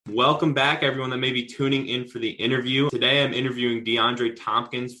Welcome back, everyone that may be tuning in for the interview. Today, I'm interviewing DeAndre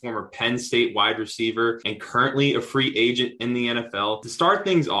Thompkins, former Penn State wide receiver and currently a free agent in the NFL. To start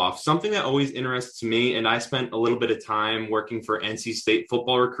things off, something that always interests me, and I spent a little bit of time working for NC State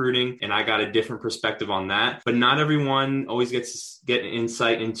football recruiting, and I got a different perspective on that. But not everyone always gets to get an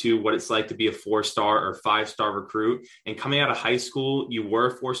insight into what it's like to be a 4-star or 5-star recruit. And coming out of high school, you were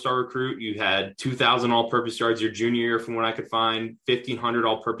a 4-star recruit. You had 2,000 all-purpose yards your junior year, from what I could find, 1,500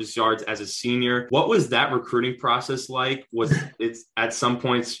 all-purpose yards as a senior. What was that recruiting process like? Was it at some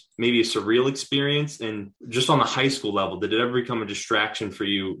points maybe a surreal experience? And just on the high school level, did it ever become a distraction for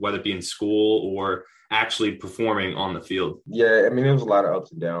you, whether it be in school or actually performing on the field? Yeah, I mean, there was a lot of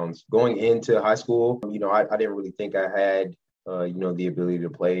ups and downs. Going into high school, I didn't really think I had, the ability to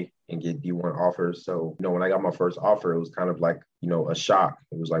play and get D1 offers. So, when I got my first offer, it was kind of like, a shock.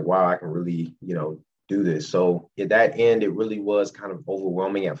 It was like, wow, I can really, do this. So at that end, it really was kind of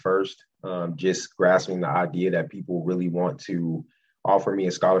overwhelming at first, just grasping the idea that people really want to offer me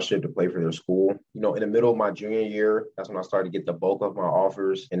a scholarship to play for their school. In the middle of my junior year, that's when I started to get the bulk of my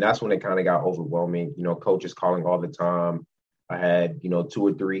offers. And that's when it kind of got overwhelming, coaches calling all the time. I had, 2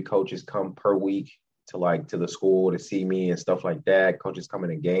 or 3 coaches come per week to the school to see me and stuff like that. Coaches coming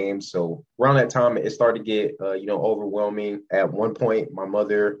to games. So around that time, it started to get, overwhelming. At one point, my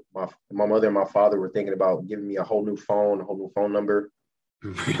mother and my father were thinking about giving me a whole new phone number.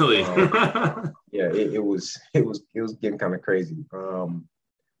 Really? Yeah, it was getting kind of crazy.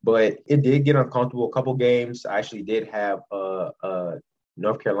 But it did get uncomfortable a couple games. I actually did have a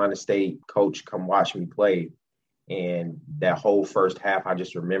North Carolina State coach come watch me play. And that whole first half, I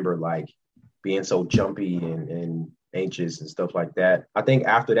just remember being so jumpy and anxious and stuff like that. I think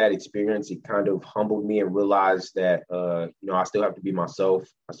after that experience, it kind of humbled me and realized that, I still have to be myself.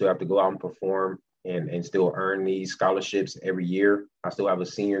 I still have to go out and perform and still earn these scholarships every year. I still have a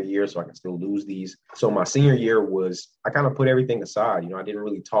senior year, so I can still lose these. So my senior year I kind of put everything aside. I didn't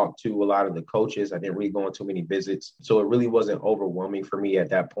really talk to a lot of the coaches. I didn't really go on too many visits. So it really wasn't overwhelming for me at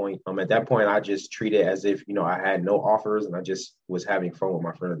that point. At that point, I just treated it as if, I had no offers and I just was having fun with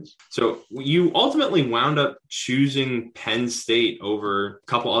my friends. So you ultimately wound up choosing Penn State over a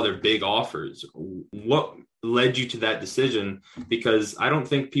couple other big offers. What led you to that decision? Because I don't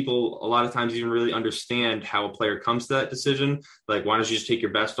think people a lot of times even really understand how a player comes to that decision. Like, why don't you just take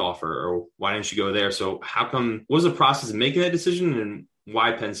your best offer, or why didn't you go there? So what was the process of making that decision, and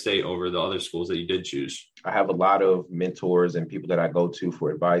why Penn State over the other schools that you did choose? I have a lot of mentors and people that I go to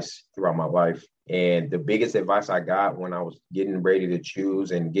for advice throughout my life. And the biggest advice I got when I was getting ready to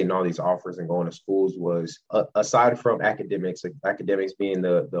choose and getting all these offers and going to schools was, aside from academics being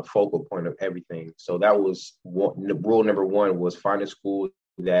the focal point of everything. So that was rule number one, was find a school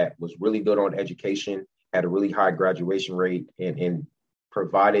that was really good on education, had a really high graduation rate, and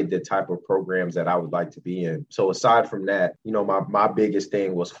provided the type of programs that I would like to be in. So aside from that, my biggest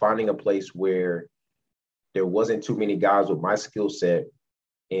thing was finding a place where there wasn't too many guys with my skill set,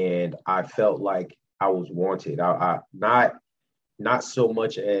 and I felt like I was wanted. I not so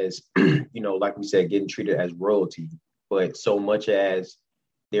much as, like we said, getting treated as royalty, but so much as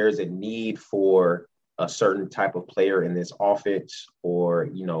there's a need for a certain type of player in this offense, or,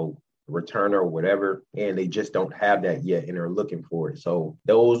 returner or whatever, and they just don't have that yet and are looking for it. So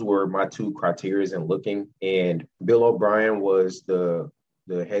those were my 2 criteria in looking. And Bill O'Brien was the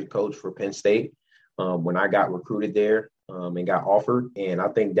head coach for Penn State when I got recruited there and got offered. And I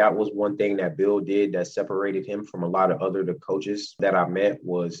think that was one thing that Bill did that separated him from a lot of the coaches that I met.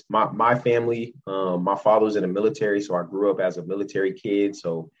 Was my family. My father was in the military, so I grew up as a military kid.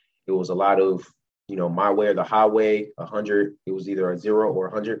 So it was a lot of, my way or the highway, 100. It was either a 0 or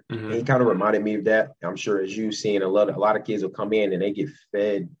 100. Mm-hmm. And he kind of reminded me of that. I'm sure as you seeing a lot of kids will come in and they get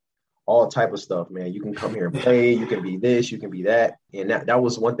fed all type of stuff, man. You can come here and play. You can be this, you can be that. And that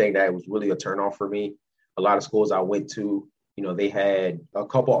was one thing that was really a turnoff for me. A lot of schools I went to, they had a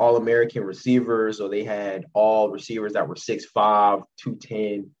couple All-American receivers, or they had all receivers that were 6'5", 210.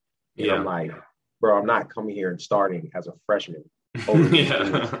 And yeah. I'm like, bro, I'm not coming here and starting as a freshman.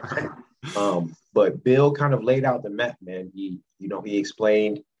 But Bill kind of laid out the map, man. He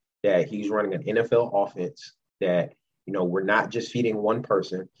explained that he's running an NFL offense, that, we're not just feeding one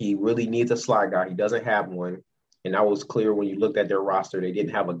person. He really needs a slot guy. He doesn't have one. And that was clear when you looked at their roster. They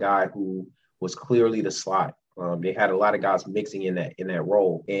didn't have a guy who was clearly the slot. They had a lot of guys mixing in that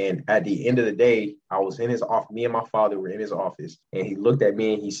role. And at the end of the day, I was in his office. Me and my father were in his office, and he looked at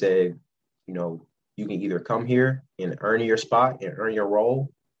me and he said, you can either come here and earn your spot and earn your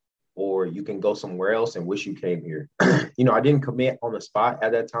role, or you can go somewhere else and wish you came here. I didn't commit on the spot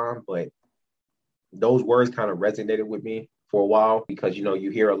at that time, but those words kind of resonated with me for a while because, you know,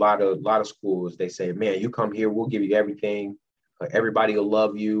 you hear a lot of schools, they say, man, you come here, we'll give you everything. Everybody will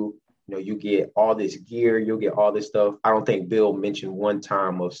love you. You know, you get all this gear, you'll get all this stuff. I don't think Bill mentioned one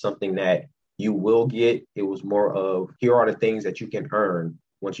time of something that you will get. It was more of, here are the things that you can earn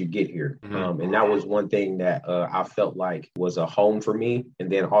once you get here. And that was one thing that I felt like was a home for me.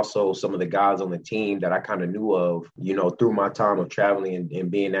 And then also some of the guys on the team that I kind of knew of, you know, through my time of traveling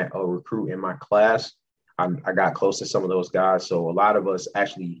and being a recruit in my class. I got close to some of those guys. So a lot of us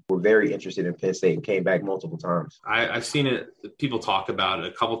actually were very interested in Penn State and came back multiple times. I've seen it. People talk about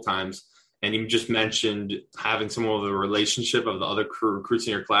it a couple times. And you just mentioned having some of the relationship of the other recruits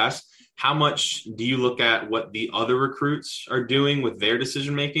in your class. How much do you look at what the other recruits are doing with their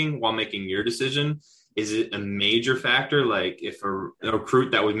decision-making while making your decision? Is it a major factor? Like if a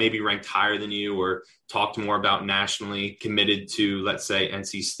recruit that was maybe ranked higher than you or talked more about nationally committed to, let's say,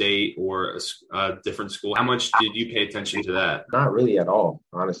 NC State or a different school, how much did you pay attention to that? Not really at all,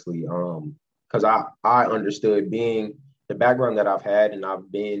 honestly. Because I understood being the background that I've had, and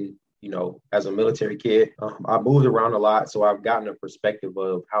I've been, you know, as a military kid, I moved around a lot. So I've gotten a perspective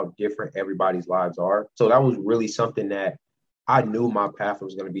of how different everybody's lives are. So that was really something that I knew my path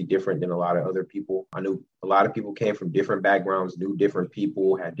was going to be different than a lot of other people. I knew a lot of people came from different backgrounds, knew different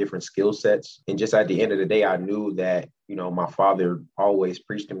people, had different skill sets. And just at the end of the day, I knew that, you know, my father always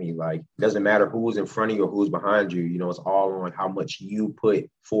preached to me, like, it doesn't matter who's in front of you or who's behind you. You know, it's all on how much you put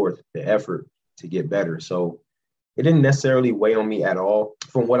forth the effort to get better. So it didn't necessarily weigh on me at all.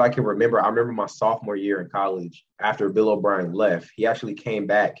 From what I can remember, I remember my sophomore year in college, after Bill O'Brien left, he actually came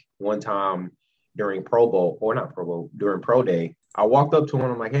back one time during during Pro Day. I walked up to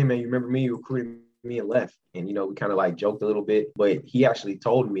him. I'm like, hey, man, you remember me? You recruited me and left. And, you know, we kind of like joked a little bit. But he actually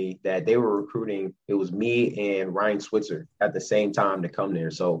told me that they were recruiting. It was me and Ryan Switzer at the same time to come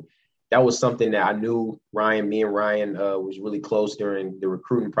there. So that was something that I knew me and Ryan was really close during the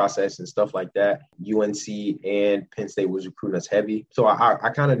recruiting process and stuff like that. UNC and Penn State was recruiting us heavy. So I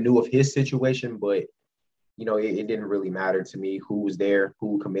kind of knew of his situation, but, you know, it didn't really matter to me who was there,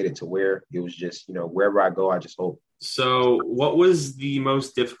 who committed to where. It was just, you know, wherever I go, I just hope. So what was the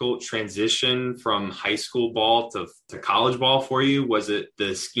most difficult transition from high school ball to college ball for you? Was it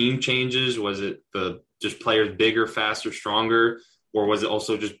the scheme changes? Was it the just players bigger, faster, stronger? Or was it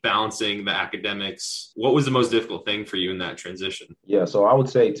also just balancing the academics? What was the most difficult thing for you in that transition? Yeah, so I would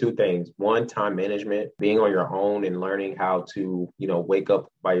say two things. One, time management, being on your own and learning how to, you know, wake up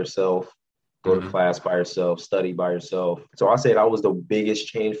by yourself, go to class by yourself, study by yourself. So I say that was the biggest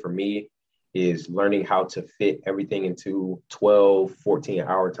change for me, is learning how to fit everything into 12,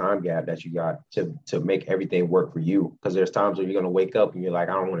 14-hour time gap that you got to make everything work for you. Because there's times when you're going to wake up and you're like,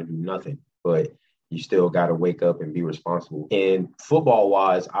 I don't want to do nothing. But you still got to wake up and be responsible. And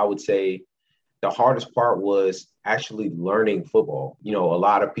football-wise, I would say the hardest part was actually learning football. You know, a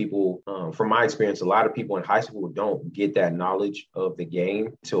lot of people, from my experience, a lot of people in high school don't get that knowledge of the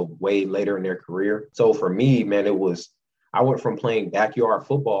game till way later in their career. So for me, man, I went from playing backyard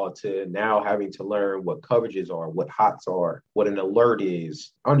football to now having to learn what coverages are, what hots are, what an alert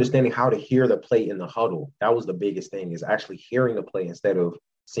is, understanding how to hear the play in the huddle. That was the biggest thing, is actually hearing the play instead of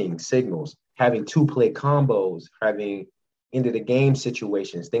seeing signals, having 2-play combos, having end of the game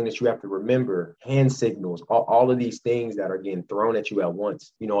situations, things that you have to remember, hand signals, all of these things that are getting thrown at you at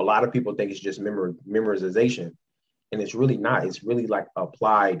once. You know, a lot of people think it's just memorization, and it's really not. It's really like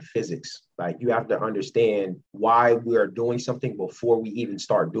applied physics. Like, you have to understand why we are doing something before we even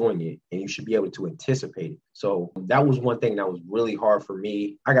start doing it, and you should be able to anticipate it. So that was one thing that was really hard for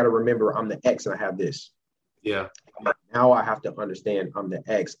me. I got to remember I'm the X and I have this. Yeah. Now I have to understand I'm the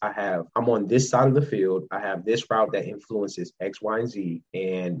X. I'm on this side of the field. I have this route that influences X, Y, and Z.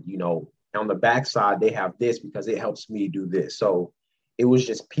 And, you know, on the backside, they have this because it helps me do this. So it was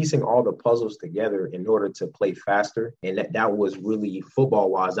just piecing all the puzzles together in order to play faster. And that was really,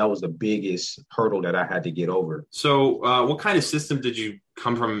 football-wise, that was the biggest hurdle that I had to get over. So what kind of system did you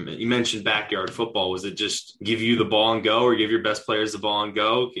come from? You mentioned backyard football. Was it just give you the ball and go, or give your best players the ball and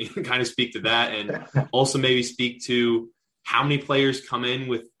go? Can you kind of speak to that, and also maybe speak to how many players come in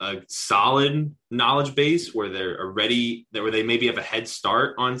with a solid knowledge base where where they maybe have a head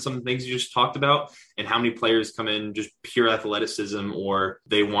start on some things you just talked about, and how many players come in just pure athleticism, or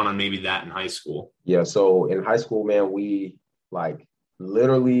they want on maybe that in high school? Yeah. So in high school, man, we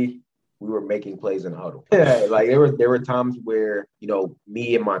literally we were making plays in the huddle. Like there were times where, you know,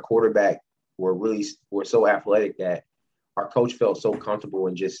 me and my quarterback were so athletic that our coach felt so comfortable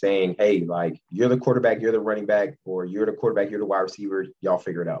in just saying, hey, like, you're the quarterback, you're the running back, or you're the quarterback, you're the wide receiver, y'all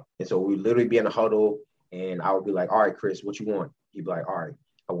figure it out. And so we'd literally be in a huddle, and I would be like, all right, Chris, what you want? He'd be like, all right,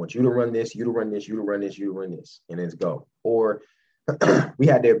 I want you to run this, you to run this, you to run this, you to run this, and let's go. Or I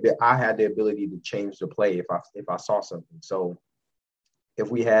had the ability to change the play if I saw something. So if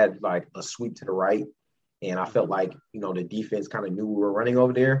we had like a sweep to the right and I felt like, the defense kind of knew we were running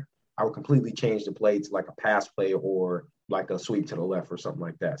over there, I would completely change the play to like a pass play or like a sweep to the left or something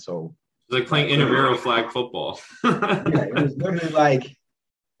like that. So it's like playing intramural flag football. Yeah, it was literally like,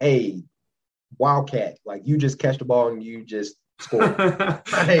 hey, Wildcat, like you just catch the ball and you just score. And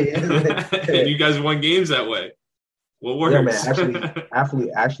you guys won games that way. What works? Yeah, man.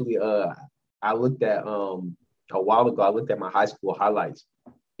 Actually, I looked at a while ago. I looked at my high school highlights,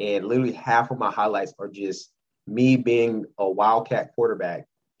 and literally half of my highlights are just me being a Wildcat quarterback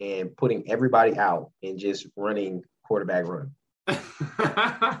and putting everybody out and just running quarterback run.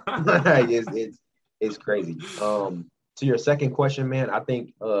 It's crazy. To your second question, man, I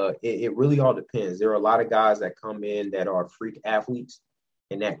think it really all depends. There are a lot of guys that come in that are freak athletes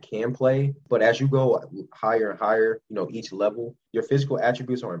and that can play. But as you go higher and higher, each level, your physical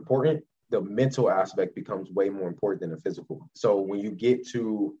attributes are important. The mental aspect becomes way more important than the physical. So when you get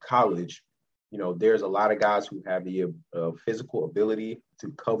to college, there's a lot of guys who have the physical ability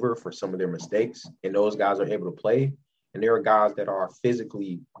to cover for some of their mistakes, and those guys are able to play. And there are guys that are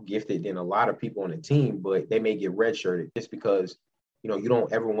physically gifted than a lot of people on the team, but they may get redshirted just because, you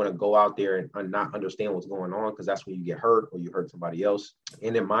don't ever want to go out there and not understand what's going on, because that's when you get hurt or you hurt somebody else.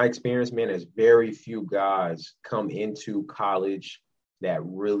 And in my experience, man, there's very few guys come into college that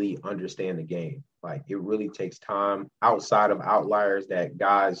really understand the game. Like, it really takes time outside of outliers, that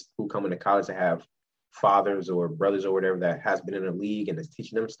guys who come into college that have fathers or brothers or whatever that has been in the league and is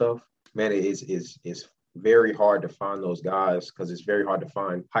teaching them stuff. Man, it is very hard to find those guys, because it's very hard to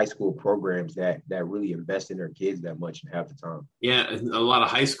find high school programs that really invest in their kids that much and have the time. Yeah, a lot of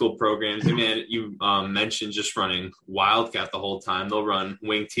high school programs. I mean, you mentioned just running Wildcat the whole time. They'll run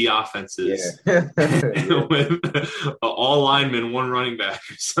wing T offenses with all linemen, one running back,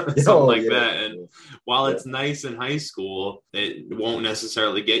 or something like that. And while it's nice in high school, it won't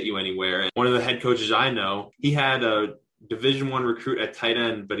necessarily get you anywhere. And one of the head coaches I know, he had a Division I recruit at tight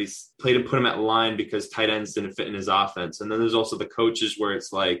end, but he's played and put him at line because tight ends didn't fit in his offense. And then there's also the coaches where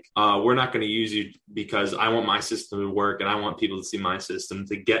it's like, we're not going to use you because I want my system to work and I want people to see my system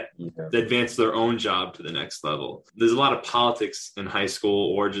to get to advance their own job to the next level. There's a lot of politics in high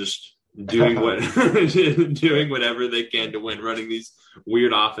school, or just doing whatever they can to win, running these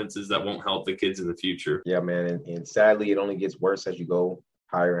weird offenses that won't help the kids in the future. Yeah, man. And sadly, it only gets worse as you go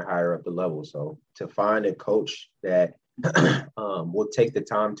higher and higher up the level. So to find a coach that will take the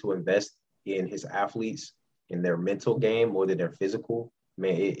time to invest in his athletes, in their mental game more than their physical,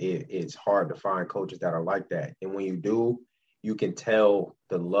 man, it's hard to find coaches that are like that. And when you do, you can tell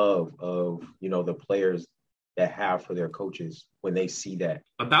the love of, the players that have for their coaches when they see that.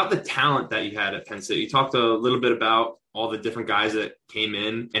 About the talent that you had at Penn State, you talked a little bit about all the different guys that came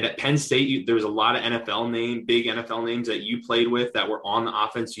in. And at Penn State, there was a lot of big NFL names that you played with that were on the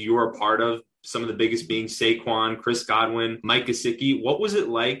offense you were a part of. Some of the biggest being Saquon, Chris Godwin, Mike Gesicki. What was it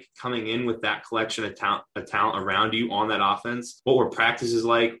like coming in with that collection of talent around you on that offense? What were practices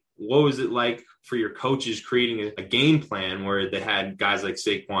like? What was it like for your coaches creating a game plan where they had guys like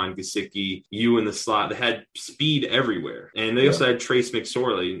Saquon, Gesicki, you in the slot? They had speed everywhere. And they also had Trace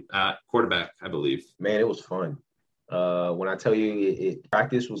McSorley at quarterback, I believe. Man, it was fun. When I tell you,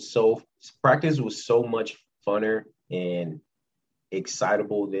 practice was so much funner and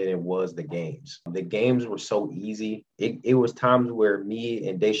excitable than it was the games. The games were so easy. It was times where me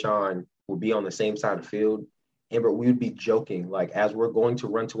and Deshaun would be on the same side of the field, and we would be joking, like, as we're going to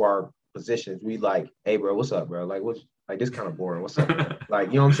run to our positions, we like, hey bro, what's up, bro? Like, this kind of boring. What's up, bro? Like,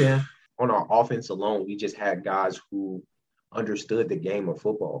 you know what I'm saying? On our offense alone, we just had guys who understood the game of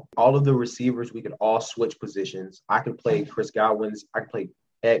football. All of the receivers, we could all switch positions. I could play Chris Godwin's, I could play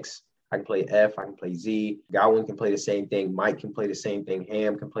X, I can play F, I can play Z. Godwin can play the same thing. Mike can play the same thing.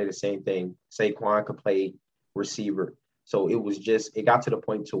 Ham can play the same thing. Saquon can play receiver. So it got to the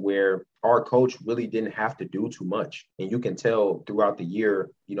point to where our coach really didn't have to do too much. And you can tell throughout the year,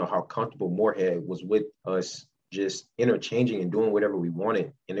 how comfortable Moorhead was with us just interchanging and doing whatever we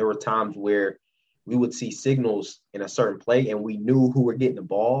wanted. And there were times where we would see signals in a certain play and we knew who were getting the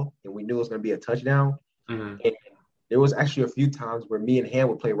ball and we knew it was going to be a touchdown. Mm-hmm. And there was actually a few times where me and Ham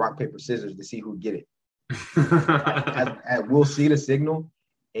would play rock, paper, scissors to see who'd get it. We'll see the signal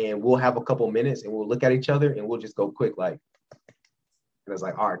and we'll have a couple minutes and we'll look at each other and we'll just go quick, like, and it's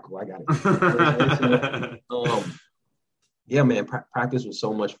like, all right, cool, I got it. Yeah, man, practice was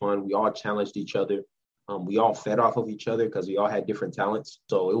so much fun. We all challenged each other. We all fed off of each other because we all had different talents.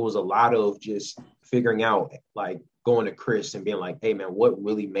 So it was a lot of just figuring out, like, going to Chris and being like, hey, man, what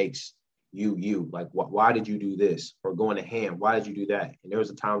really makes you, you? Like, why did you do this? Or going to Ham, why did you do that? And there was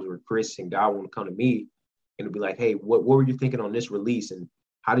a times where Chris and God would come to me and it'd be like, hey, what were you thinking on this release? And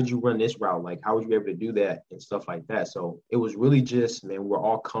how did you run this route? Like, how were you able to do that and stuff like that? So it was really just, man, we're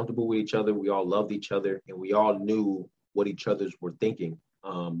all comfortable with each other. We all loved each other and we all knew what each others were thinking,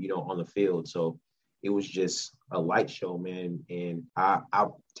 on the field. So it was just a light show, man. And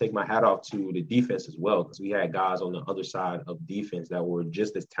I'll take my hat off to the defense as well, because we had guys on the other side of defense that were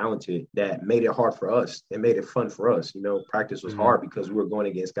just as talented that made it hard for us and made it fun for us. Practice was hard because we were going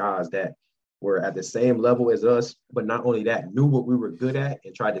against guys that were at the same level as us, but not only that, knew what we were good at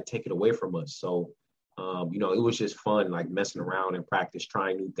and tried to take it away from us. So, it was just fun, like messing around in practice,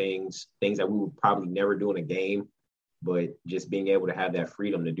 trying new things that we would probably never do in a game, but just being able to have that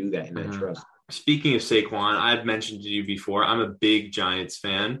freedom to do that and that trust. Speaking of Saquon, I've mentioned to you before, I'm a big Giants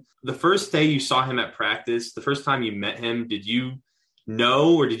fan. The first day you saw him at practice, the first time you met him, did you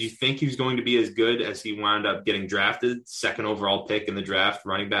know or did you think he was going to be as good as he wound up getting drafted? Second overall pick in the draft.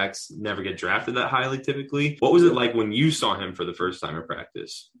 Running backs never get drafted that highly typically. What was it like when you saw him for the first time at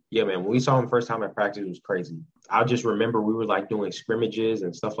practice? Yeah, man, when we saw him first time at practice, it was crazy. I just remember we were like doing scrimmages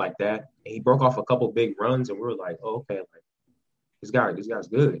and stuff like that. And he broke off a couple big runs and we were like, oh, okay, like this guy's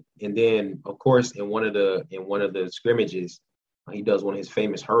good. And then of course in one of the scrimmages, he does one of his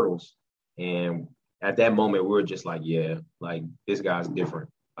famous hurdles. And at that moment, we were just like, yeah, like this guy's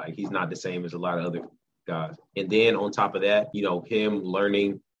different. Like he's not the same as a lot of other guys. And then on top of that, him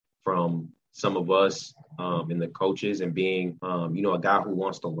learning from some of us and the coaches and being, a guy who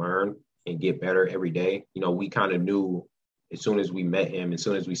wants to learn and get better every day. We kind of knew as soon as we met him, as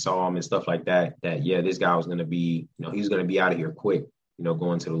soon as we saw him and stuff like that, yeah, this guy was going to be, he's going to be out of here quick,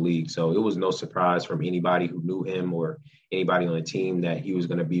 going to the league. So it was no surprise from anybody who knew him or anybody on the team that he was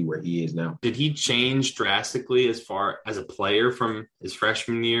going to be where he is now. Did he change drastically as far as a player from his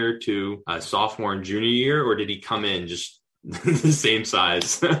freshman year to sophomore and junior year, or did he come in just the same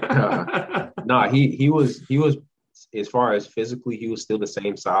size? No, he was as far as physically, he was still the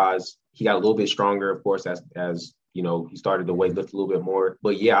same size. He got a little bit stronger, of course, as he started to weight lift a little bit more.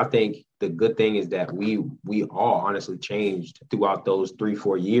 But yeah, I think the good thing is that we all honestly changed throughout those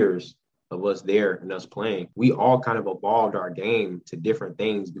 3-4 years of us there and us playing. We all kind of evolved our game to different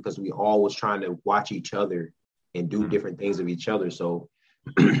things because we all was trying to watch each other and do different things of each other. So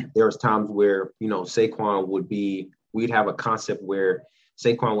there was times where, Saquon we'd have a concept where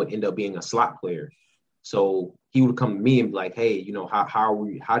Saquon would end up being a slot player. So he would come to me and be like, hey,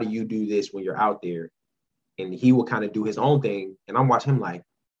 how do you do this when you're out there? And he would kind of do his own thing. And I'm watching him like,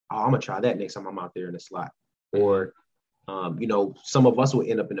 oh, I'm going to try that next time I'm out there in the slot. Or, some of us would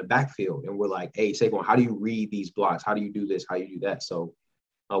end up in the backfield and we're like, hey, Saquon, how do you read these blocks? How do you do this? How do you do that? So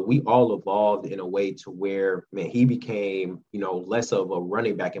we all evolved in a way to where, man, he became, less of a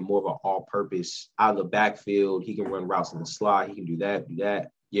running back and more of an all-purpose out of the backfield. He can run routes in the slot. He can do that. Yeah,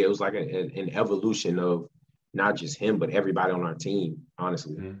 it was like an evolution of not just him, but everybody on our team,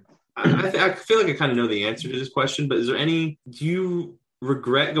 honestly. I feel like I kind of know the answer to this question, but do you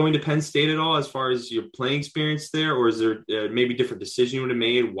regret going to Penn State at all as far as your playing experience there? Or is there maybe a different decision you would have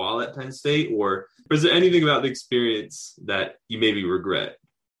made while at Penn State? Or is there anything about the experience that you maybe regret?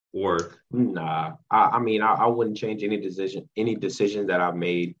 Or nah, I wouldn't change any decision that I've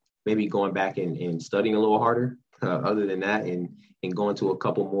made. Maybe going back and studying a little harder. Other than that, and going to a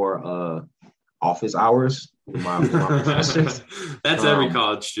couple more office hours with my professors. That's every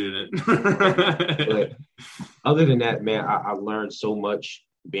college student. But other than that, man, I learned so much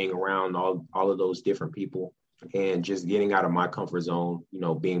being around all of those different people and just getting out of my comfort zone.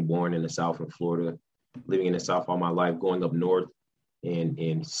 Being born in the South in Florida, living in the South all my life, going up north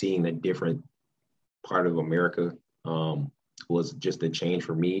and seeing a different part of America was just a change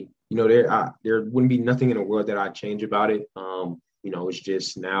for me. There wouldn't be nothing in the world that I'd change about it. It's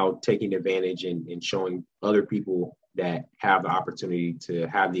just now taking advantage and showing other people that have the opportunity to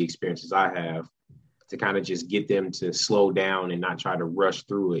have the experiences I have to kind of just get them to slow down and not try to rush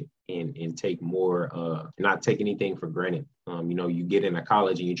through it and take more, not take anything for granted. You get into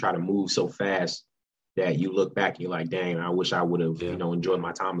college and you try to move so fast that you look back and you're like, dang, I wish I would have, enjoyed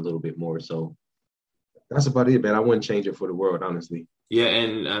my time a little bit more. So that's about it, man. I wouldn't change it for the world, honestly. Yeah,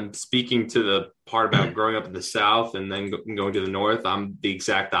 and speaking to the part about growing up in the South and then going to the North, I'm the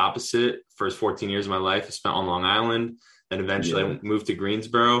exact opposite. First 14 years of my life I spent on Long Island, then eventually I moved to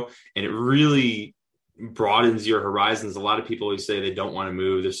Greensboro, and it really broadens your horizons. A lot of people always say they don't want to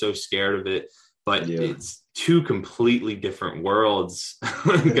move. They're so scared of it, but it's two completely different worlds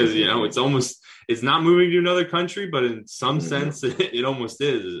because, it's not moving to another country, but in some sense it almost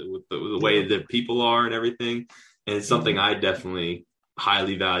is with the way that people are and everything. And it's something I definitely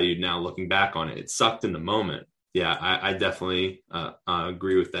highly valued now looking back on it. It sucked in the moment. Yeah, I definitely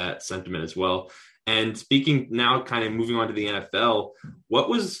agree with that sentiment as well. And speaking now, kind of moving on to the NFL, what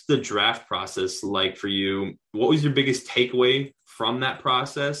was the draft process like for you? What was your biggest takeaway from that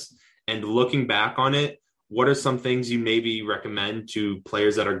process? And looking back on it, what are some things you maybe recommend to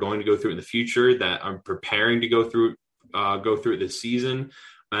players that are going to go through it in the future, that are preparing to go through it this season?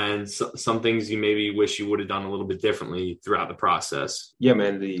 And some things you maybe wish you would have done a little bit differently throughout the process? Yeah,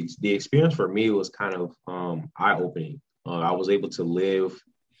 man, the experience for me was kind of eye-opening. I was able to live,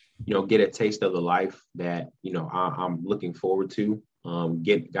 get a taste of the life that, I'm looking forward to.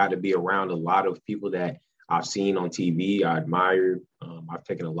 Got to be around a lot of people that I've seen on TV, I admire. I've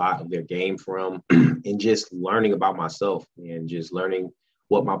taken a lot of their game from, and just learning about myself and just learning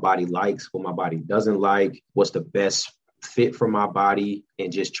what my body likes, what my body doesn't like, what's the best fit for my body,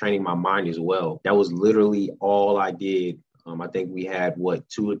 and just training my mind as well. That was literally all I did. I think we had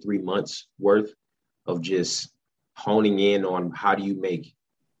 2 or 3 months worth of just honing in on how do you make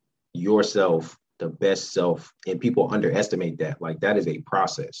yourself the best self. And people underestimate that. Like, that is a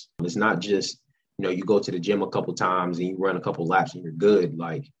process. It's not just, you go to the gym a couple times and you run a couple laps and you're good.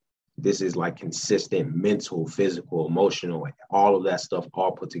 Like, this is like consistent mental, physical, emotional, like all of that stuff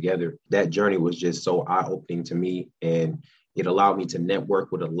all put together. That journey was just so eye-opening to me. And it allowed me to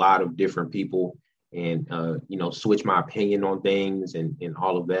network with a lot of different people and, switch my opinion on things and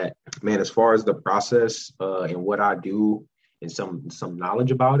all of that. Man, as far as the process and what I do and some knowledge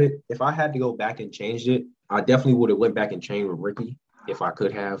about it, if I had to go back and change it, I definitely would have went back and changed with Ricky if I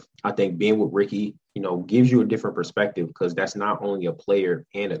could have. I think being with Ricky, gives you a different perspective, because that's not only a player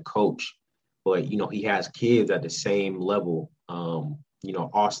and a coach, but, he has kids at the same level,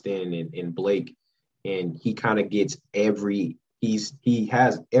 Austin and Blake, and he kind of gets he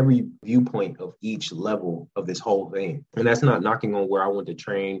has every viewpoint of each level of this whole thing. And that's not knocking on where I went to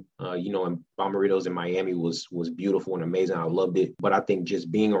train, in Bomberitos in Miami was beautiful and amazing. I loved it. But I think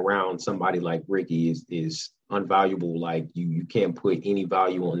just being around somebody like Ricky is unvaluable. Like, you can't put any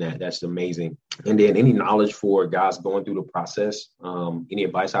value on that. That's amazing. And then any knowledge for guys going through the process, any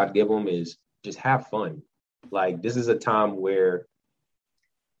advice I'd give them is just have fun. Like, this is a time where,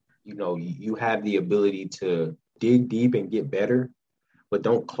 you have the ability to dig deep and get better, but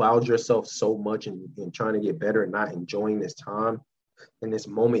don't cloud yourself so much in trying to get better and not enjoying this time and this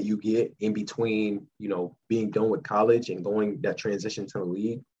moment you get in between, being done with college and going that transition to the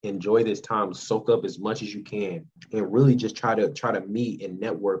league. Enjoy this time, soak up as much as you can, and really just try to meet and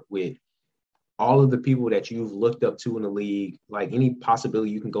network with all of the people that you've looked up to in the league. Like, any possibility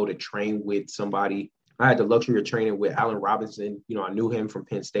you can go to train with somebody. I had the luxury of training with Allen Robinson. I knew him from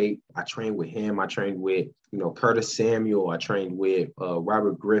Penn State. I trained with him. I trained with, Curtis Samuel. I trained with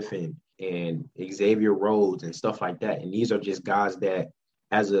Robert Griffin and Xavier Rhodes and stuff like that. And these are just guys that,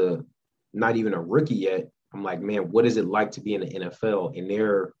 as not even a rookie yet, I'm like, man, what is it like to be in the NFL? And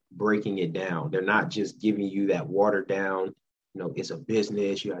they're breaking it down. They're not just giving you that watered down, it's a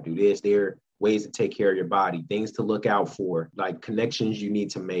business, you got to do this. They're ways to take care of your body, things to look out for, like connections you need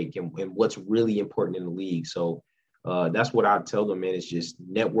to make, and what's really important in the league. So that's what I tell them, man. It's just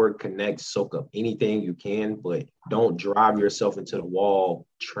network, connect, soak up anything you can, but don't drive yourself into the wall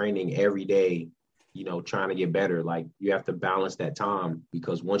training every day, trying to get better. Like, you have to balance that time,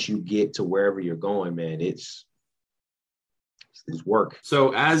 because once you get to wherever you're going, man, it's work.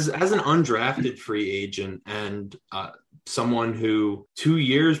 So as an undrafted free agent and someone who 2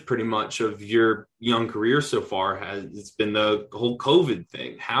 years pretty much of your young career so far it's been the whole COVID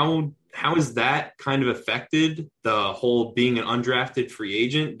thing. How has that kind of affected the whole being an undrafted free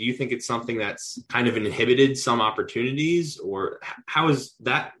agent? Do you think it's something that's kind of inhibited some opportunities, or how is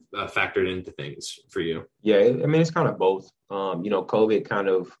that factored into things for you? Yeah, I mean, it's kind of both. COVID kind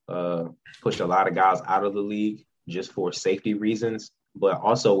of pushed a lot of guys out of the league just for safety reasons, but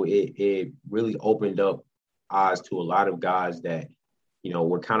also it really opened up eyes to a lot of guys that,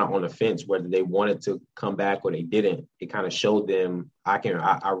 were kind of on the fence whether they wanted to come back or they didn't. It kind of showed them, I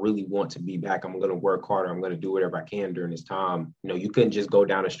really want to be back. I'm going to work harder. I'm going to do whatever I can during this time. You couldn't just go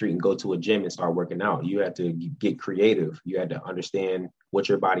down the street and go to a gym and start working out. You had to get creative. You had to understand what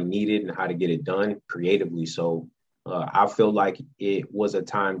your body needed and how to get it done creatively. So I feel like it was a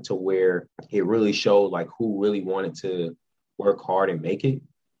time to where it really showed like who really wanted to work hard and make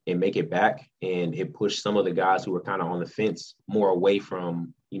it back. And it pushed some of the guys who were kind of on the fence more away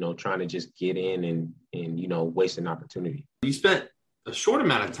from, trying to just get in and waste an opportunity. You spent a short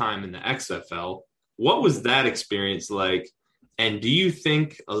amount of time in the XFL. What was that experience like? And do you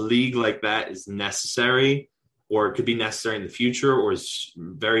think a league like that is necessary? or it could be necessary in the future, or is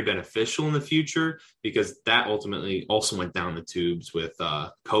very beneficial in the future, because that ultimately also went down the tubes with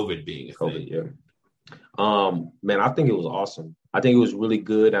COVID being a thing. Yeah. Man, I think it was awesome. I think it was really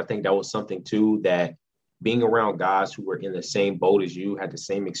good. I think that was something too, that being around guys who were in the same boat as you, had the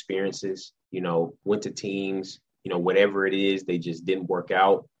same experiences, went to teams, whatever it is, they just didn't work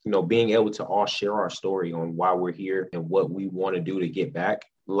out. Being able to all share our story on why we're here and what we want to do to get back,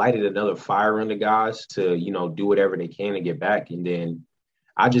 lighted another fire in the guys to, do whatever they can to get back. And then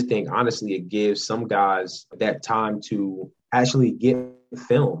I just think, honestly, it gives some guys that time to actually get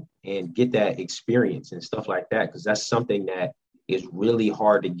film and get that experience and stuff like that, because that's something that is really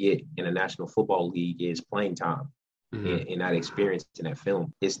hard to get in a National Football League, is playing time. And that experience in that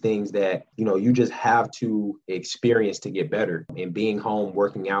film. It's things that, you just have to experience to get better. And being home,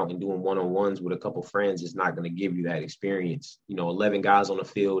 working out and doing one-on-ones with a couple friends is not going to give you that experience. 11 guys on the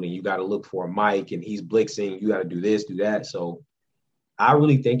field and you got to look for a mic and he's blitzing, you got to do this, do that. So I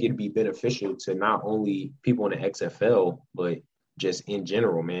really think it'd be beneficial to not only people in the XFL, but just in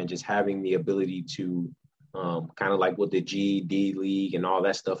general, man, just having the ability to kind of like what the GD League and all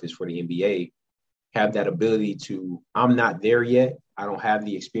that stuff is for the NBA, have that ability to, I'm not there yet. I don't have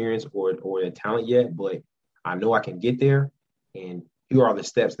the experience or the talent yet, but I know I can get there. And here are the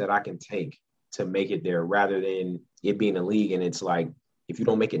steps that I can take to make it there, rather than it being a league. And it's like, if you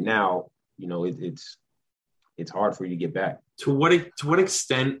don't make it now, it's hard for you to get back. To what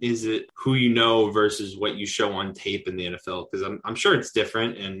extent is it who you know versus what you show on tape in the NFL? Because I'm sure it's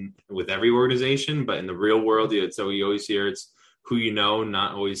different and with every organization, but in the real world, so you always hear it's who you know,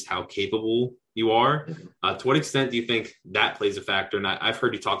 not always how capable you are. To what extent do you think that plays a factor? And I've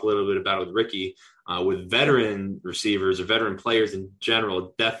heard you talk a little bit about it with Ricky. With veteran receivers or veteran players in general,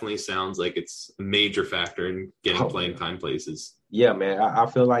 it definitely sounds like it's a major factor in getting playing time places. Yeah, man, I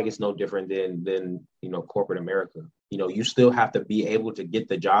feel like it's no different than corporate America. You still have to be able to get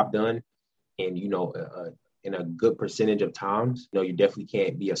the job done, and in a good percentage of times, you definitely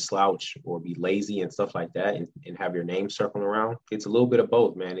can't be a slouch or be lazy and stuff like that and have your name circling around. It's a little bit of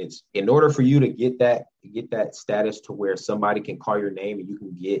both, man. It's in order for you to get that status to where somebody can call your name and you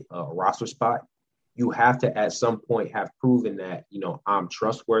can get a roster spot, you have to at some point have proven that, I'm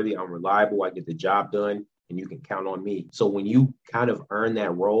trustworthy, I'm reliable, I get the job done, and you can count on me. So when you kind of earn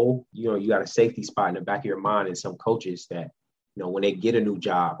that role, you got a safety spot in the back of your mind. And some coaches that, when they get a new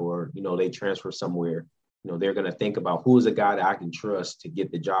job or, they transfer somewhere, they're going to think about who is a guy that I can trust to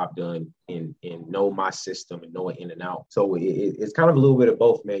get the job done and know my system and know it in and out. So it's kind of a little bit of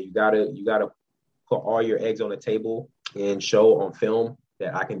both, man. You gotta put all your eggs on the table and show on film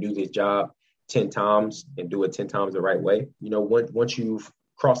that I can do this job 10 times and do it 10 times the right way. Once you've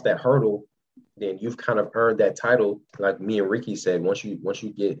crossed that hurdle, then you've kind of earned that title. Like me and Ricky said, once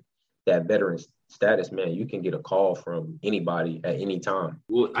you get that veteran status, man, you can get a call from anybody at any time.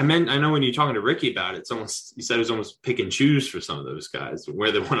 Well, I know when you're talking to Ricky about it, you said it was almost pick and choose for some of those guys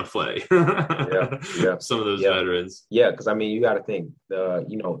where they want to play. Yeah. Some of those veterans. Yeah, because you got to think,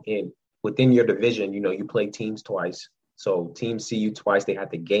 within your division, you play teams twice. So teams see you twice. They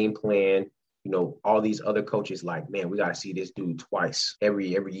have to game plan. All these other coaches like, man, we got to see this dude twice every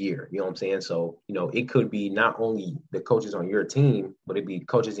year. You know what I'm saying? So, it could be not only the coaches on your team, but it'd be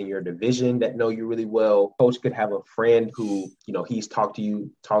coaches in your division that know you really well. Coach could have a friend who, he's talked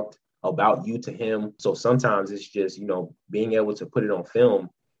about you to him. So sometimes it's just, being able to put it on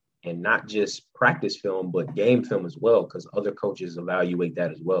film and not just practice film, but game film as well, because other coaches evaluate that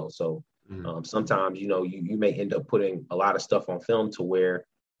as well. So sometimes, you may end up putting a lot of stuff on film to where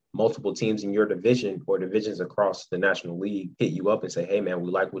multiple teams in your division or divisions across the National League hit you up and say, hey, man, we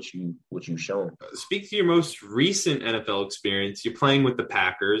like what you've shown. Speak to your most recent NFL experience. You're playing with the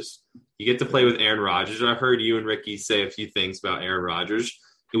Packers. You get to play with Aaron Rodgers. I heard you and Ricky say a few things about Aaron Rodgers.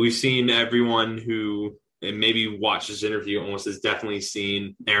 We've seen everyone who and maybe watched this interview almost has definitely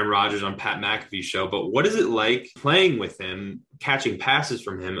seen Aaron Rodgers on Pat McAfee's show. But what is it like playing with him, catching passes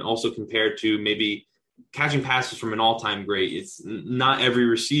from him, and also compared to maybe catching passes from an all-time great? It's not every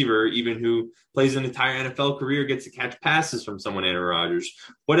receiver, even who plays an entire NFL career, gets to catch passes from someone, Aaron Rodgers.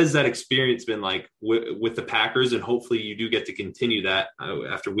 What has that experience been like with the Packers? And hopefully you do get to continue that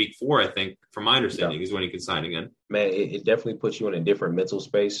after week 4, I think, from my understanding, is when you can sign again. Man, it definitely puts you in a different mental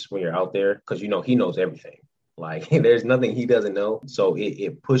space when you're out there because, he knows everything. Like, there's nothing he doesn't know. So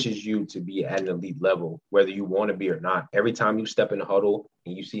it pushes you to be at an elite level, whether you want to be or not. Every time you step in the huddle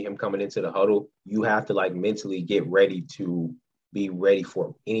and you see him coming into the huddle, you have to mentally get ready to be ready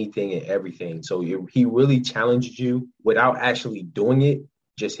for anything and everything. So he really challenged you without actually doing it.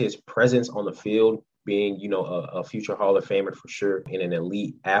 Just his presence on the field being, a future Hall of Famer for sure, and an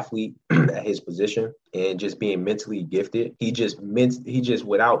elite athlete at his position, and just being mentally gifted. He just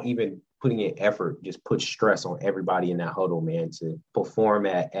without even putting in effort, just put stress on everybody in that huddle, man, to perform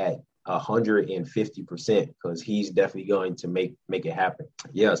at 150% because he's definitely going to make it happen.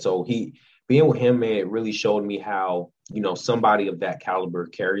 Yeah, so being with him, man, it really showed me how, somebody of that caliber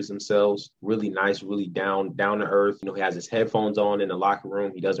carries themselves really nice, really down to earth. He has his headphones on in the locker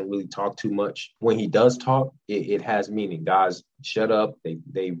room. He doesn't really talk too much. When he does talk, it has meaning. Guys shut up.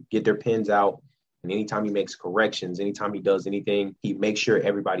 They get their pens out. And anytime he makes corrections, anytime he does anything, he makes sure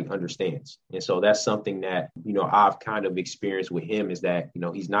everybody understands. And so that's something that, I've kind of experienced with him is that,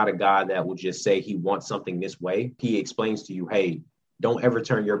 he's not a guy that will just say he wants something this way. He explains to you, hey, don't ever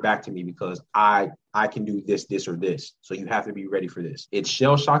turn your back to me because I can do this, or this. So you have to be ready for this. It's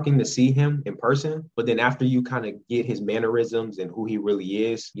shell shocking to see him in person. But then after you kind of get his mannerisms and who he really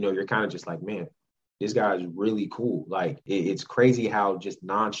is, you're kind of just like, man, this guy is really cool. Like it's crazy how just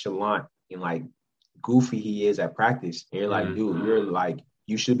nonchalant and like goofy he is at practice. And you're like, dude, you're like,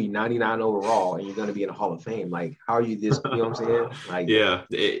 you should be 99 overall and you're going to be in a Hall of Fame. Like, how are you this? You know what I'm saying? Like, yeah,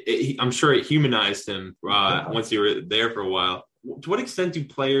 I'm sure it humanized him once you were there for a while. To what extent do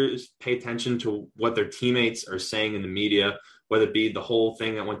players pay attention to what their teammates are saying in the media, whether it be the whole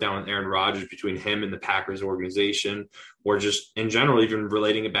thing that went down with Aaron Rodgers between him and the Packers organization, or just in general, even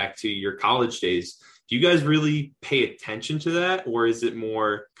relating it back to your college days? Do you guys really pay attention to that? Or is it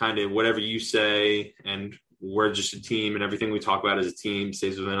more kind of whatever you say and we're just a team and everything we talk about as a team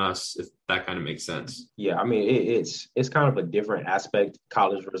stays within us, if that kind of makes sense? Yeah, I mean, it's kind of a different aspect,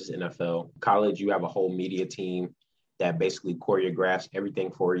 college versus NFL. College, you have a whole media team that basically choreographs everything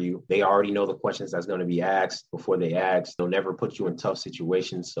for you. They already know the questions that's going to be asked before they ask. They'll never put you in tough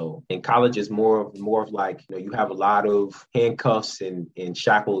situations. So in college, it's more of like, you have a lot of handcuffs and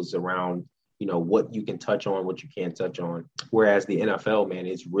shackles around, what you can touch on, what you can't touch on. Whereas the NFL, man,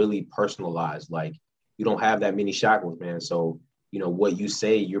 it's really personalized. Like you don't have that many shackles, man. So, what you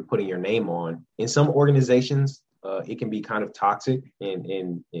say, you're putting your name on. In some organizations, it can be kind of toxic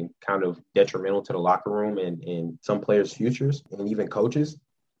and kind of detrimental to the locker room and some players' futures and even coaches.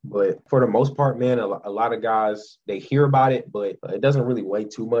 But for the most part, man, a lot of guys, they hear about it, but it doesn't really weigh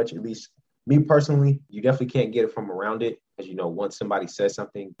too much. At least me personally, you definitely can't get it from around it. As once somebody says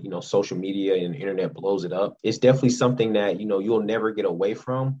something, social media and the internet blows it up. It's definitely something that, you'll never get away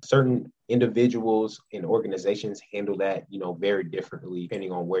from. Certain individuals and organizations handle that, very differently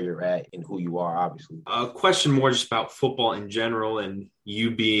depending on where you're at and who you are, obviously. A question more just about football in general and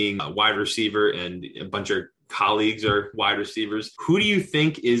you being a wide receiver and a bunch of colleagues are wide receivers. Who do you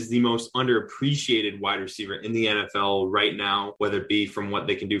think is the most underappreciated wide receiver in the NFL right now, whether it be from what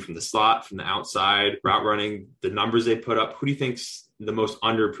they can do from the slot, from the outside, route running, the numbers they put up? Who do you think's the most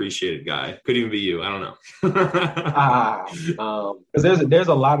underappreciated guy? Could even be you. I don't know. Because there's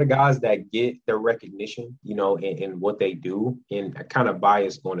a lot of guys that get their recognition, in what they do. And I kind of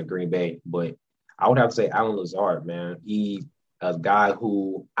biased going to Green Bay, but I would have to say Allen Lazard, man. He's a guy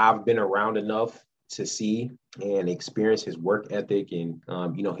who I've been around enough to see and experience his work ethic and,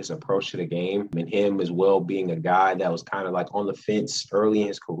 his approach to the game, and him as well being a guy that was kind of like on the fence early in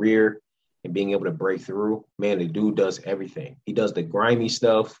his career and being able to break through. Man, the dude does everything. He does the grimy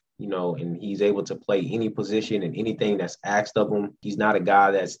stuff, and he's able to play any position and anything that's asked of him. He's not a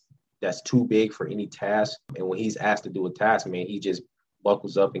guy that's too big for any task. And when he's asked to do a task, man, he just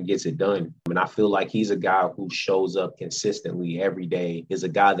buckles up and gets it done. And I feel like he's a guy who shows up consistently every day, is a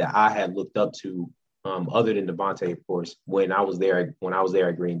guy that I had looked up to, other than Devontae, of course, when I was there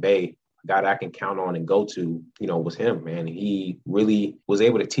at Green Bay. A guy that I can count on and go to, was him, man. He really was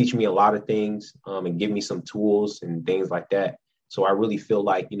able to teach me a lot of things and give me some tools and things like that. So I really feel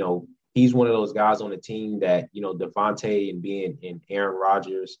like, he's one of those guys on the team that, Devontae and Aaron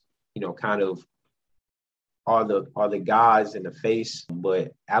Rodgers, kind of are the guys in the face.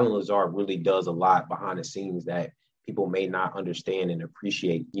 But Allen Lazard really does a lot behind the scenes that people may not understand and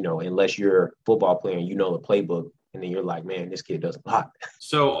appreciate, unless you're a football player and the playbook. And then you're like, man, this kid does a lot.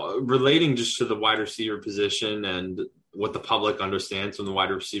 So relating just to the wide receiver position and what the public understands from the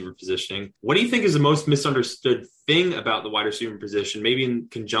wide receiver positioning, what do you think is the most misunderstood thing about the wide receiver position, maybe in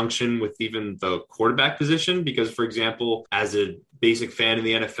conjunction with even the quarterback position? Because, for example, as a basic fan of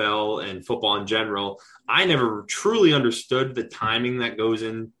the NFL and football in general, I never truly understood the timing that goes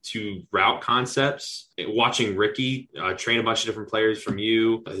into route concepts. Watching Ricky train a bunch of different players from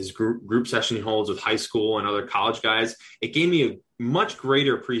you, his group session he holds with high school and other college guys, it gave me a much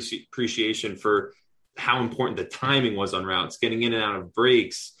greater appreciation for how important the timing was on routes, getting in and out of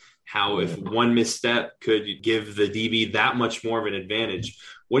breaks, how if one misstep could give the DB that much more of an advantage.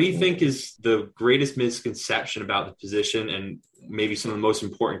 What do you think is the greatest misconception about the position and maybe some of the most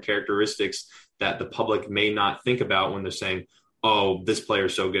important characteristics that the public may not think about when they're saying, oh, this player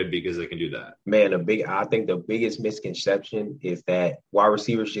is so good because they can do that? Man, I think the biggest misconception is that wide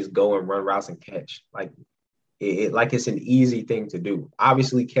receivers just go and run routes and catch. Like it's an easy thing to do.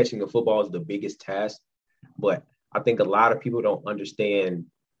 Obviously, catching the football is the biggest task, but I think a lot of people don't understand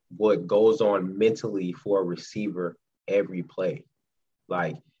what goes on mentally for a receiver every play.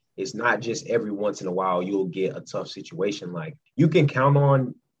 Like, it's not just every once in a while you'll get a tough situation. Like, you can count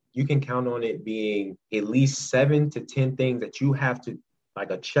on it being at least 7 to 10 things that you have to, like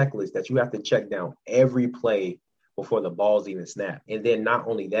a checklist that you have to check down every play before the ball's even snapped. And then not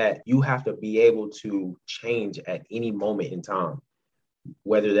only that, you have to be able to change at any moment in time,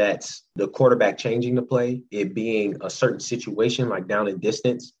 whether that's the quarterback changing the play, it being a certain situation like down and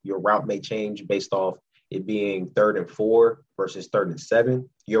distance. Your route may change based off it being 3rd and 4 versus 3rd and 7.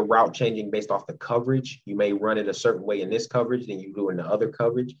 Your route changing based off the coverage. You may run it a certain way in this coverage than you do in the other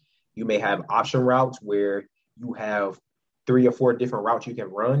coverage. You may have option routes where you have 3 or 4 different routes you can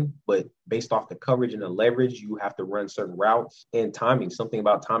run, but based off the coverage and the leverage, you have to run certain routes. And timing, something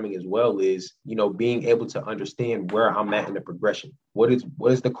about timing as well is, being able to understand where I'm at in the progression. What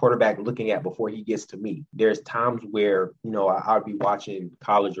is the quarterback looking at before he gets to me? There's times where, I'll be watching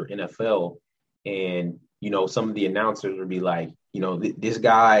college or NFL and, some of the announcers would be like, this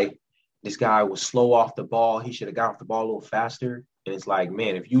guy was slow off the ball. He should have got off the ball a little faster. And it's like,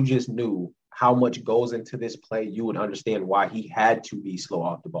 man, if you just knew how much goes into this play, you would understand why he had to be slow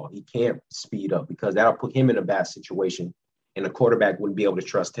off the ball. He can't speed up because that'll put him in a bad situation and the quarterback wouldn't be able to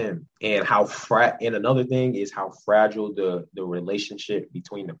trust him. And and another thing is how fragile the relationship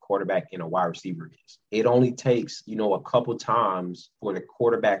between the quarterback and a wide receiver is. It only takes, a couple times for the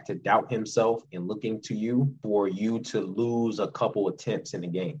quarterback to doubt himself and looking to you for you to lose a couple attempts in the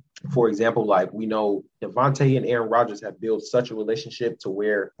game. For example, like we know Devontae and Aaron Rodgers have built such a relationship to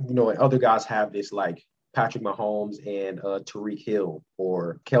where, and other guys have this like Patrick Mahomes and Tyreek Hill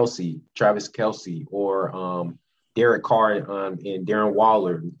or Travis Kelce, or Derek Carr and Darren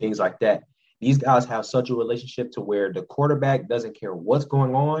Waller and things like that. These guys have such a relationship to where the quarterback doesn't care what's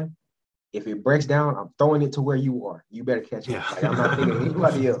going on. If it breaks down, I'm throwing it to where you are. You better catch it. Like, I'm not thinking of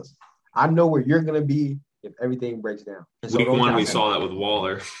anybody else. I know where you're going to be if everything breaks down. So Week 1, we saw that with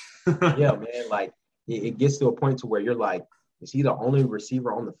Waller. Yeah, man. Like, it gets to a point to where you're like, is he the only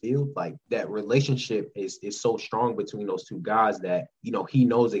receiver on the field? Like, that relationship is so strong between those two guys that, he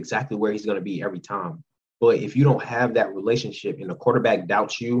knows exactly where he's going to be every time. But if you don't have that relationship and the quarterback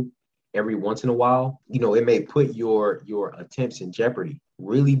doubts you every once in a while, it may put your attempts in jeopardy.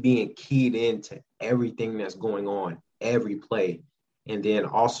 Really being keyed into everything that's going on, every play. And then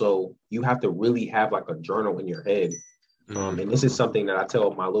also you have to really have like a journal in your head. And this is something that I tell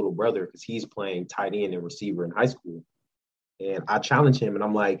my little brother because he's playing tight end and receiver in high school. And I challenge him and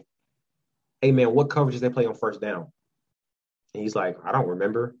I'm like, hey, man, what coverages they play on first down? And he's like, I don't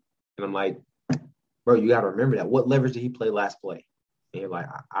remember. And I'm like, bro, you got to remember that. What leverage did he play last play? And you're like,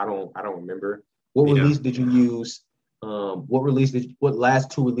 I don't remember. What release did you use? What last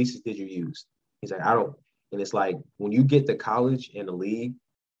 2 releases did you use? He's like, I don't. And it's like, when you get to college and the league,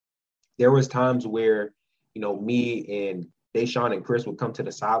 there was times where, me and Deshaun and Chris would come to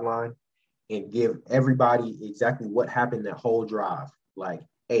the sideline and give everybody exactly what happened that whole drive. Like,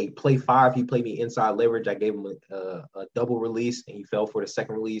 hey, play 5, he played me inside leverage. I gave him a double release and he fell for the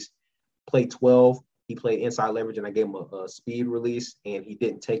second release. Play 12, he played inside leverage and I gave him a speed release and he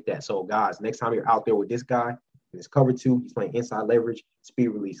didn't take that. So guys, next time you're out there with this guy, it's cover 2, he's playing inside leverage, speed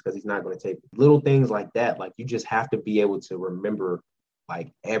release, because he's not going to take it. Little things like that. Like, you just have to be able to remember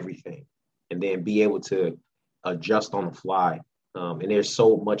like everything and then be able to adjust on the fly. And there's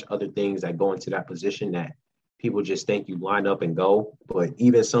so much other things that go into that position that people just think you line up and go. But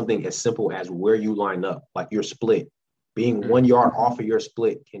even something as simple as where you line up, like your split, being 1 yard off of your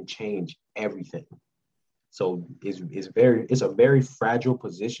split can change everything. So it's a very fragile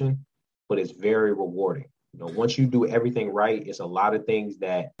position, but it's very rewarding. Once you do everything right, it's a lot of things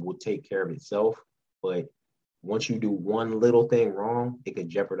that will take care of itself. But once you do one little thing wrong, it could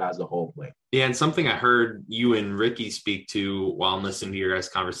jeopardize the whole play. Yeah, and something I heard you and Ricky speak to while I'm listening to your guys'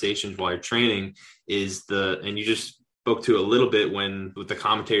 conversations while you're training is and you just spoke to a little bit with the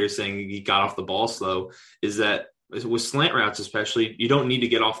commentator saying he got off the ball slow, is that with slant routes especially, you don't need to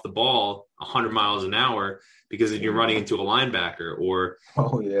get off the ball 100 miles an hour because if you're running into a linebacker or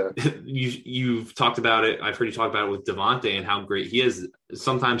you've talked about it. I've heard you talk about it with Devontae and how great he is.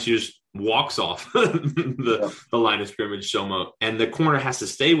 Sometimes you just walks off the line of scrimmage, Shomo, and the corner has to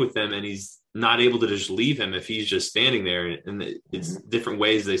stay with him, and he's not able to just leave him if he's just standing there. And it's different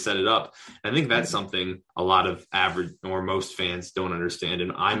ways they set it up. I think that's something a lot of average or most fans don't understand.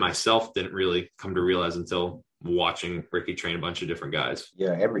 And I myself didn't really come to realize until watching Ricky train a bunch of different guys.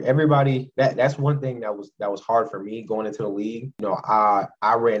 Yeah, everybody that's one thing that was hard for me going into the league. You know,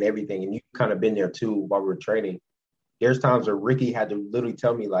 I ran everything, and you kind of been there too while we were training. There's times where Ricky had to literally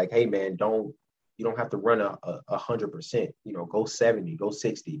tell me like, hey man, you don't have to run 100%, you know, go 70, go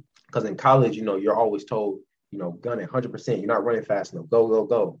 60. Because in college, you know, you're always told, you know, gun it 100%. You're not running fast enough. Go, go,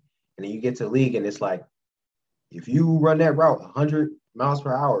 go. And then you get to the league and it's like, if you run that route 100 miles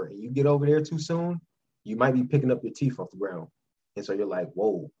per hour and you get over there too soon, you might be picking up your teeth off the ground. And so you're like,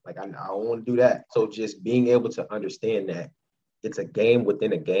 whoa, like I don't want to do that. So just being able to understand that it's a game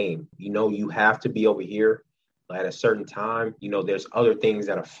within a game. You know, you have to be over here at a certain time. You know, there's other things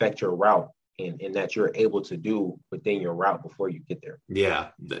that affect your route. And that you're able to do within your route before you get there. Yeah,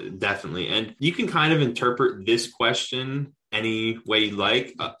 definitely. And you can kind of interpret this question any way you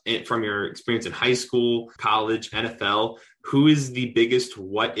like from your experience in high school, college, NFL. Who is the biggest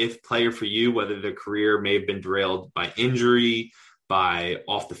what if player for you, whether their career may have been derailed by injury, by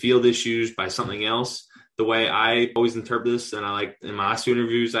off the field issues, by something else? The way I always interpret this, and I like in my last two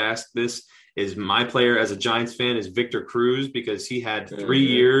interviews, I asked this, is my player as a Giants fan is Victor Cruz, because he had 3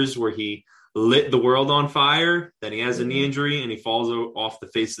 years where he lit the world on fire, then he has a knee injury and he falls off the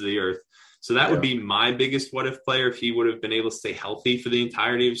face of the earth. So that would be my biggest what if player if he would have been able to stay healthy for the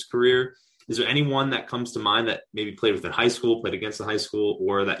entirety of his career. Is there anyone that comes to mind that maybe played with in high school, played against the high school,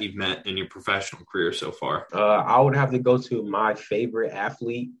 or that you've met in your professional career so far? I would have to go to my favorite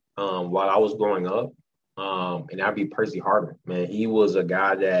athlete while I was growing up, and that'd be Percy Harvin. Man, he was a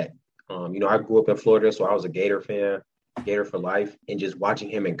guy that, you know, I grew up in Florida, so I was a Gator fan. Gator for life, and just watching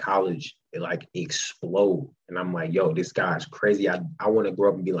him in college, it like explode. And I'm like, yo, this guy's crazy. I want to grow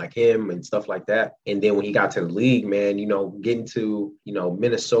up and be like him and stuff like that. And then when he got to the league, man, you know, getting to, you know,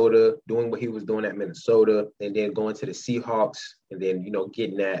 Minnesota, doing what he was doing at Minnesota, and then going to the Seahawks, and then, you know,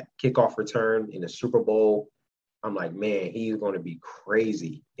 getting that kickoff return in the Super Bowl. I'm like, man, he's going to be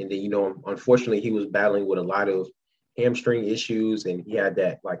crazy. And then, you know, unfortunately, he was battling with a lot of hamstring issues, and he had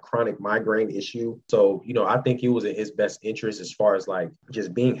that like chronic migraine issue. So, you know, I think it was in his best interest as far as like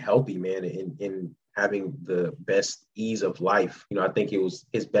just being healthy, man, and having the best ease of life. You know, I think it was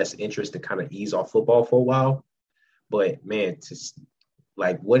his best interest to kind of ease off football for a while. But man, to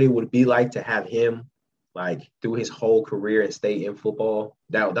like what it would be like to have him like through his whole career and stay in football,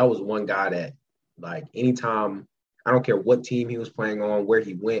 that was one guy that like anytime, I don't care what team he was playing on, where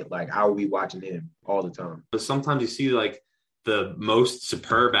he went, like I would be watching him all the time. But sometimes you see like the most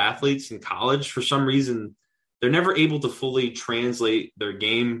superb athletes in college, for some reason, they're never able to fully translate their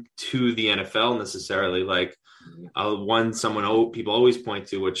game to the NFL necessarily. Like people always point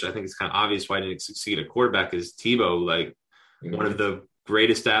to, which I think is kind of obvious why he didn't succeed at quarterback, is Tebow, like one of the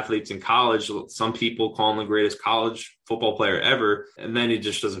greatest athletes in college. Some people call him the greatest college football player ever, and then it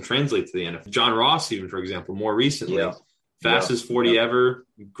just doesn't translate to the NFL. John Ross, even, for example, more recently, fastest 40 ever,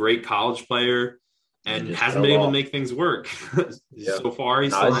 great college player, and hasn't been able to make things work. So far.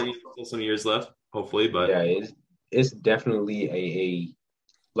 He's still some years left, hopefully. But yeah, it's definitely a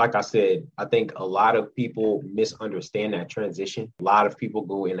like I said, I think a lot of people misunderstand that transition. A lot of people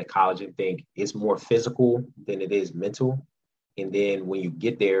go into college and think it's more physical than it is mental. And then when you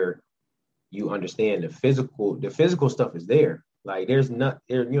get there, you understand the physical stuff is there. Like there's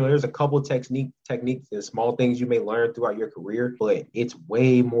a couple techniques and small things you may learn throughout your career, but it's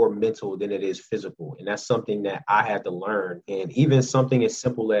way more mental than it is physical. And that's something that I had to learn. And even something as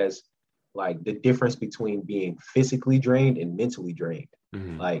simple as like the difference between being physically drained and mentally drained.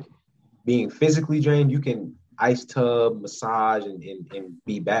 Mm-hmm. Like being physically drained, you can ice tub, massage, and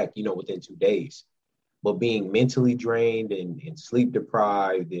be back, you know, within 2 days. But being mentally drained and sleep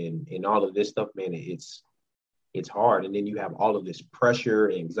deprived and all of this stuff, man, it's hard. And then you have all of this pressure,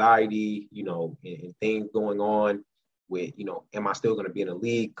 anxiety, you know, and things going on with, you know, am I still going to be in a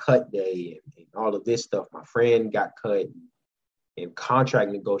league, cut day, and all of this stuff. My friend got cut, and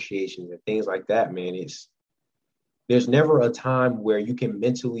contract negotiations and things like that, man. There's never a time where you can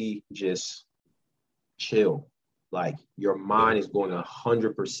mentally just chill. Like your mind is going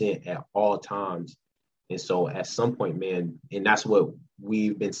 100% at all times. And so at some point, man, and that's what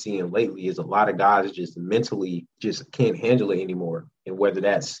we've been seeing lately is a lot of guys just mentally just can't handle it anymore. And whether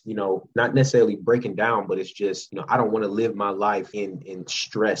that's, you know, not necessarily breaking down, but it's just, you know, I don't want to live my life in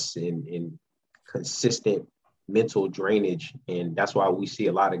stress and in consistent mental drainage. And that's why we see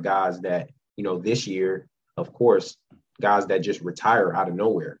a lot of guys that, you know, this year, of course, guys that just retire out of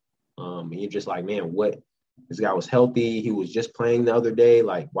nowhere. And you're just like, man, what? This guy was healthy. He was just playing the other day.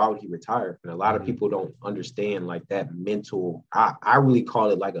 Like, why would he retire? And a lot of people don't understand like that mental. I really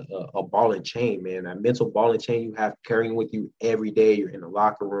call it like a ball and chain, man. That mental ball and chain you have carrying with you every day. You're in the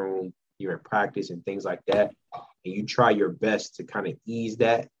locker room, you're in practice and things like that. And you try your best to kind of ease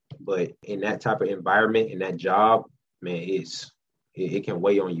that. But in that type of environment, in that job, man, it can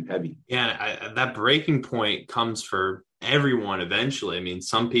weigh on you heavy. Yeah, that breaking point comes for everyone eventually. I mean,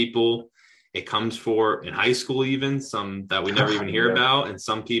 some people it comes for in high school, even some that we never even hear about, and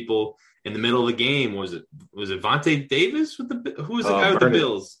some people in the middle of the game. Was it Vontae Davis with who was the guy with the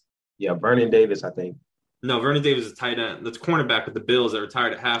Bills? Yeah, Vernon Davis, I think. No, Vernon Davis is tight end. That's cornerback with the Bills that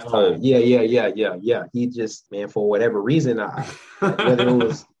retired at halftime. Oh, yeah. He just, man, for whatever reason, whether it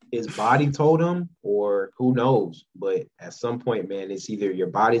was his body told him or who knows, but at some point, man, it's either your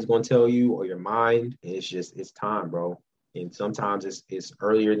body's going to tell you or your mind. And it's time, bro. And sometimes it's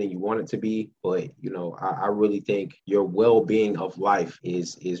earlier than you want it to be. But, I really think your well-being of life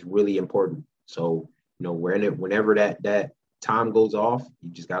is really important. So, whenever that time goes off, you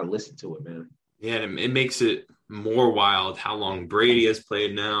just got to listen to it, man. Yeah, and it makes it more wild how long Brady has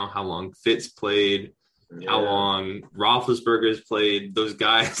played now, how long Fitz played, how long Roethlisberger has played. Those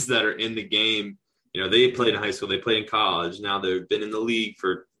guys that are in the game, they played in high school, they played in college. Now they've been in the league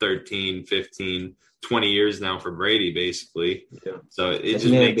for 13, 15, 20 years now for Brady, basically. Yeah. So it this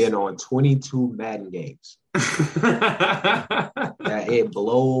just man been on 22 Madden games. It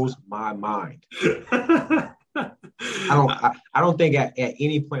blows my mind. I don't think at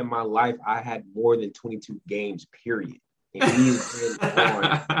any point in my life I had more than 22 games, period. And he's been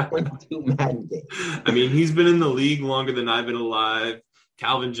on 22 Madden games. I mean, he's been in the league longer than I've been alive.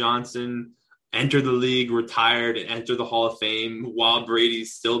 Calvin Johnson entered the league, retired, and entered the Hall of Fame while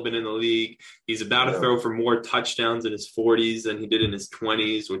Brady's still been in the league. He's about to throw for more touchdowns in his 40s than he did in his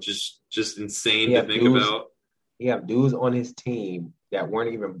 20s, which is just insane to think about. He have dudes on his team that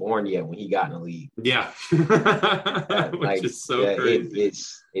weren't even born yet when he got in the league. Yeah. Which is so crazy.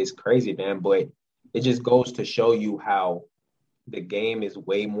 It's crazy, man. But it just goes to show you how the game is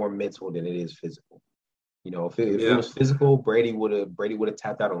way more mental than it is physical. If it was physical, Brady would have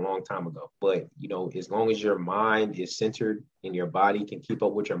tapped out a long time ago. But, as long as your mind is centered and your body can keep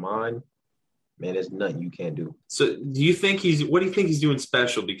up with your mind, man, there's nothing you can't do. So what do you think he's doing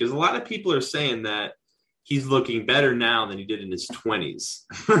special? Because a lot of people are saying that he's looking better now than he did in his 20s.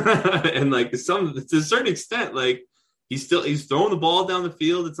 And like to a certain extent, like he's throwing the ball down the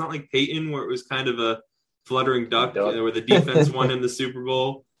field. It's not like Peyton where it was kind of a fluttering duck where the defense won in the Super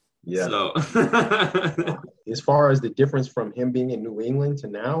Bowl. Yeah. So as far as the difference from him being in New England to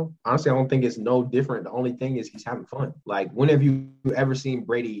now, honestly, I don't think it's no different. The only thing is he's having fun. Like, when have you ever seen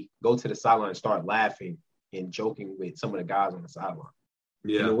Brady go to the sideline and start laughing and joking with some of the guys on the sideline?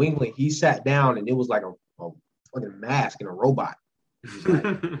 Yeah. In New England, he sat down and it was like a fucking mask and a robot. He's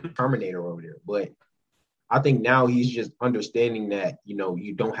like Terminator over there. But I think now he's just understanding that,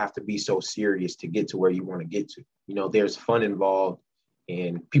 you don't have to be so serious to get to where you want to get to. There's fun involved.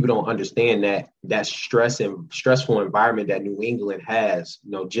 And people don't understand that stressful environment that New England has,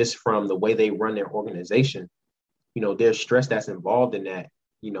 just from the way they run their organization, there's stress that's involved in that,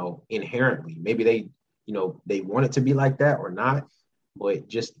 inherently. Maybe they want it to be like that or not, but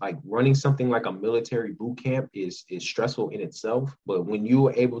just like running something like a military boot camp is stressful in itself. But when you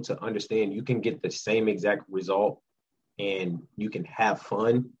are able to understand you can get the same exact result and you can have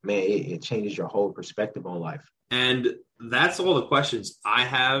fun, man, it changes your whole perspective on life. And that's all the questions I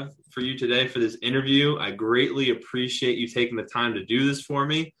have for you today for this interview. I greatly appreciate you taking the time to do this for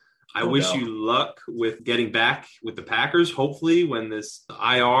me. I wish you luck with getting back with the Packers, hopefully, when this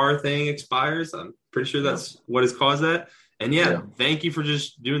IR thing expires. I'm pretty sure that's what has caused that. And thank you for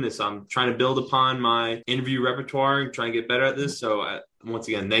just doing this. I'm trying to build upon my interview repertoire and try and get better at this. So once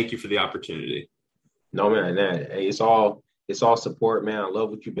again, thank you for the opportunity. No, man, it's all support, man. I love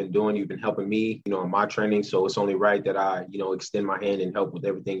what you've been doing. You've been helping me, in my training. So it's only right that I, extend my hand and help with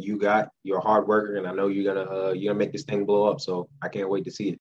everything you got. You're a hard worker, and I know you're gonna make this thing blow up. So I can't wait to see it.